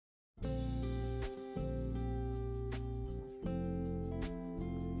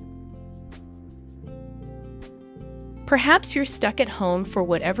Perhaps you're stuck at home for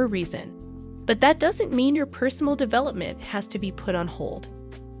whatever reason, but that doesn't mean your personal development has to be put on hold.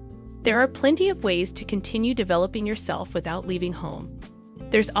 There are plenty of ways to continue developing yourself without leaving home.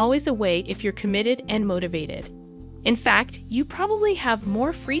 There's always a way if you're committed and motivated. In fact, you probably have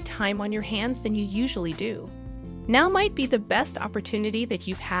more free time on your hands than you usually do. Now might be the best opportunity that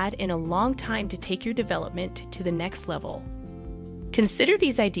you've had in a long time to take your development to the next level. Consider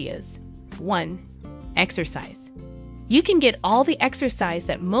these ideas. 1. Exercise. You can get all the exercise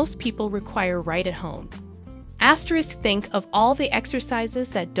that most people require right at home. Think of all the exercises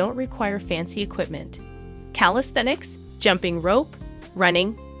that don't require fancy equipment. Calisthenics, jumping rope,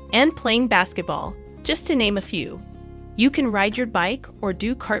 running, and playing basketball, just to name a few. You can ride your bike or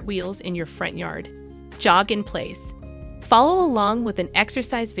do cartwheels in your front yard. Jog in place. Follow along with an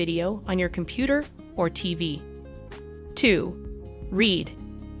exercise video on your computer or TV. 2. Read.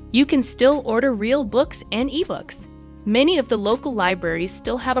 You can still order real books and ebooks. Many of the local libraries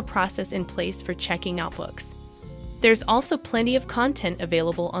still have a process in place for checking out books. There's also plenty of content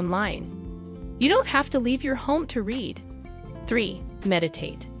available online. You don't have to leave your home to read. 3.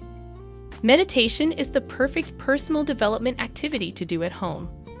 Meditate. Meditation is the perfect personal development activity to do at home.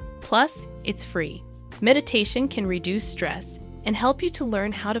 Plus, it's free. Meditation can reduce stress and help you to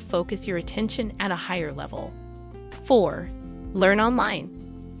learn how to focus your attention at a higher level. 4. Learn online.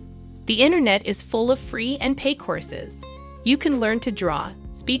 The internet is full of free and paid courses. You can learn to draw,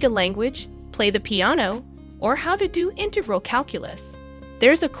 speak a language, play the piano, or how to do integral calculus.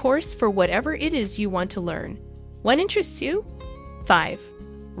 There's a course for whatever it is you want to learn. What interests you? 5.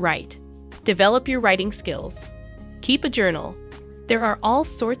 Write. Develop your writing skills. Keep a journal. There are all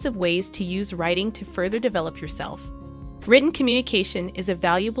sorts of ways to use writing to further develop yourself. Written communication is a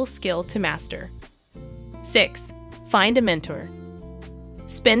valuable skill to master. 6. Find a mentor.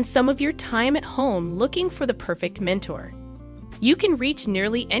 Spend some of your time at home looking for the perfect mentor. You can reach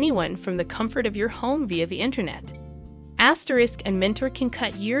nearly anyone from the comfort of your home via the internet. A mentor can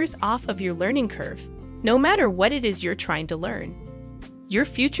cut years off of your learning curve, no matter what it is you're trying to learn. Your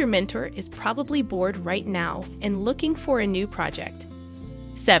future mentor is probably bored right now and looking for a new project.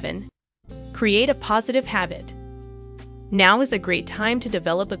 7. Create a positive habit. Now is a great time to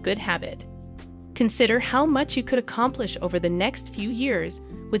develop a good habit. Consider how much you could accomplish over the next few years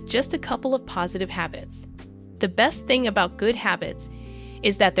with just a couple of positive habits. The best thing about good habits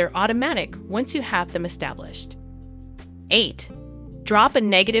is that they're automatic once you have them established. 8. Drop a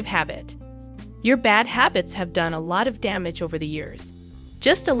negative habit. Your bad habits have done a lot of damage over the years.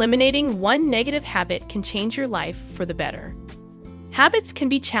 Just eliminating one negative habit can change your life for the better. Habits can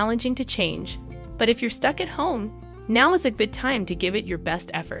be challenging to change, but if you're stuck at home, now is a good time to give it your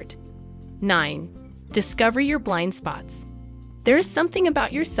best effort. 9. Discover your blind spots. There is something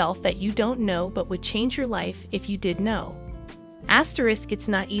about yourself that you don't know but would change your life if you did know. It's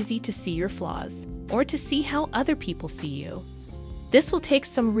not easy to see your flaws or to see how other people see you. This will take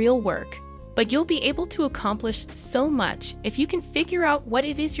some real work, but you'll be able to accomplish so much if you can figure out what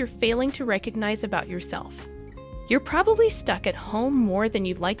it is you're failing to recognize about yourself. You're probably stuck at home more than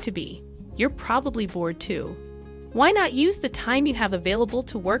you'd like to be. You're probably bored too. Why not use the time you have available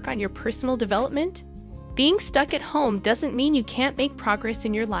to work on your personal development? Being stuck at home doesn't mean you can't make progress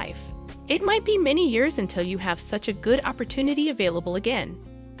in your life. It might be many years until you have such a good opportunity available again.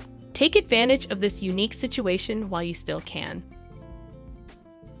 Take advantage of this unique situation while you still can.